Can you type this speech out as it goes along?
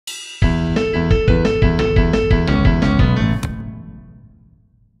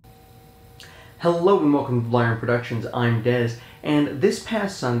Hello and welcome to Blind Productions. I'm Des, and this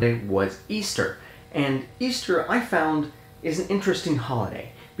past Sunday was Easter. And Easter, I found, is an interesting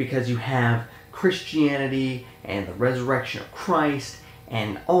holiday because you have Christianity and the resurrection of Christ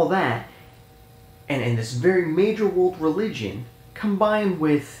and all that, and this very major world religion combined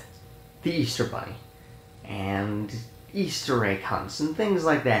with the Easter Bunny and Easter egg hunts and things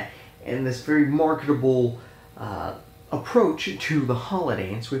like that, and this very marketable approach to the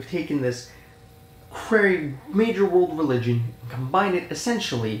holiday. And so we've taken this very major world religion and combined it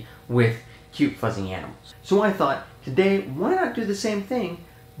essentially with cute fuzzy animals. So I thought, today, why not do the same thing,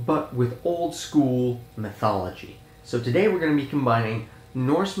 but with old school mythology. So today we're going to be combining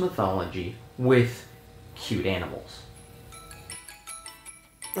Norse mythology with cute animals.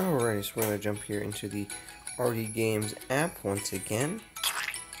 Alright, so we're going to jump here into the RD Games app once again.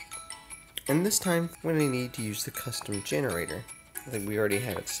 And this time, we're going to need to use the custom generator. I think we already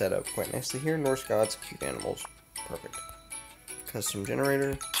have it set up quite nicely here. Norse gods, cute animals. Perfect. Custom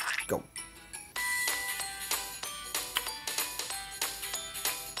generator, go.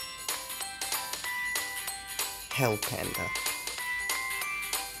 Hel Panda.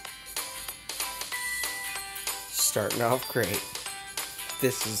 Starting off great.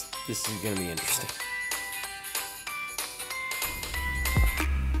 This is gonna be interesting.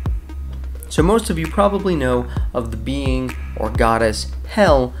 So most of you probably know of the being or goddess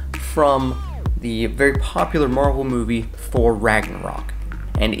Hel from the very popular Marvel movie Thor Ragnarok.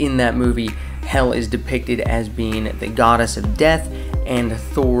 And in that movie, Hel is depicted as being the goddess of death and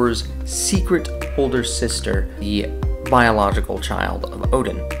Thor's secret older sister, the biological child of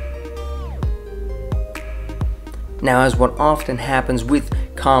Odin. Now, as what often happens with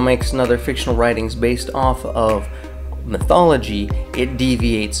comics and other fictional writings based off of mythology, it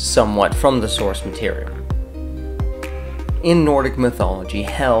deviates somewhat from the source material. In Nordic mythology,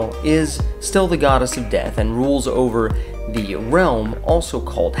 Hel is still the goddess of death and rules over the realm, also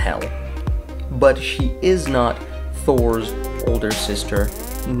called Hel, but she is not Thor's older sister,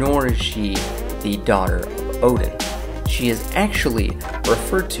 nor is she the daughter of Odin. She is actually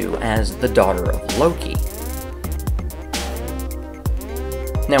referred to as the daughter of Loki.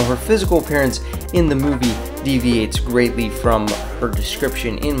 Now, her physical appearance in the movie deviates greatly from her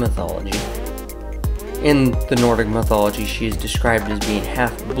description in mythology. In the Nordic mythology, she is described as being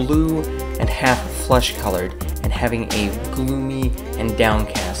half blue and half flesh-colored and having a gloomy and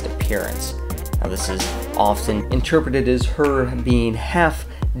downcast appearance. Now, this is often interpreted as her being half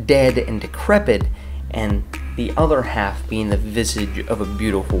dead and decrepit, and the other half being the visage of a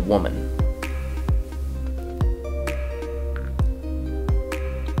beautiful woman.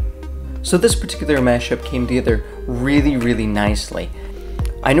 So this particular mashup came together really nicely.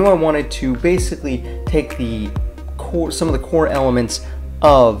 I knew I wanted to basically take some of the core elements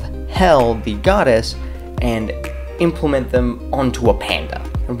of Hel, the goddess, and implement them onto a panda.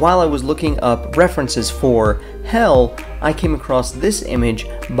 And while I was looking up references for Hel, I came across this image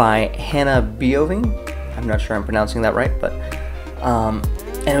by Hannah Beoving. I'm not sure I'm pronouncing that right, but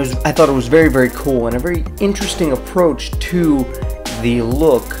I thought it was very cool and a very interesting approach to the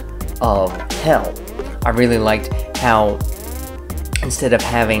look of Hel. I really liked how instead of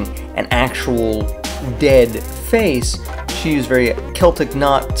having an actual dead face, she used very Celtic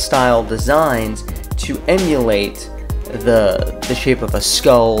knot style designs to emulate the shape of a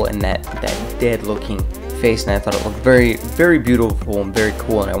skull and that dead looking face, and I thought it looked very beautiful and very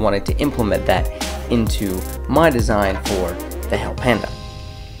cool, and I wanted to implement that into my design for the Hel Panda.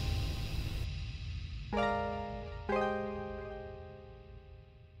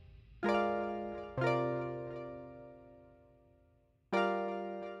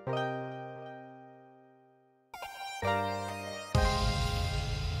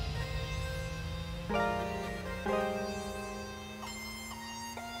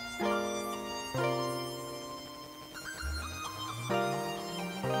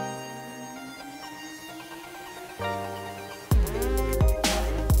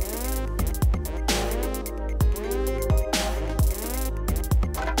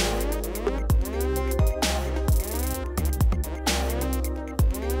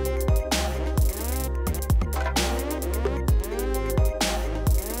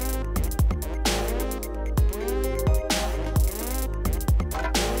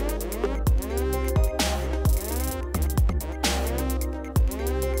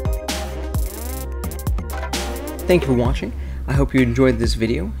 Thank you for watching. I hope you enjoyed this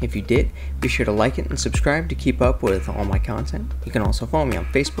video. If you did, be sure to like it and subscribe to keep up with all my content. You can also follow me on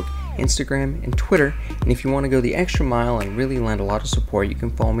Facebook, Instagram, and Twitter, and if you want to go the extra mile and really lend a lot of support, you can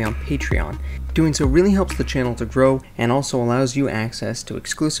follow me on Patreon. Doing so really helps the channel to grow and also allows you access to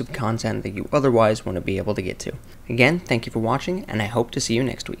exclusive content that you otherwise wouldn't be able to get to. Again, thank you for watching, and I hope to see you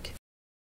next week.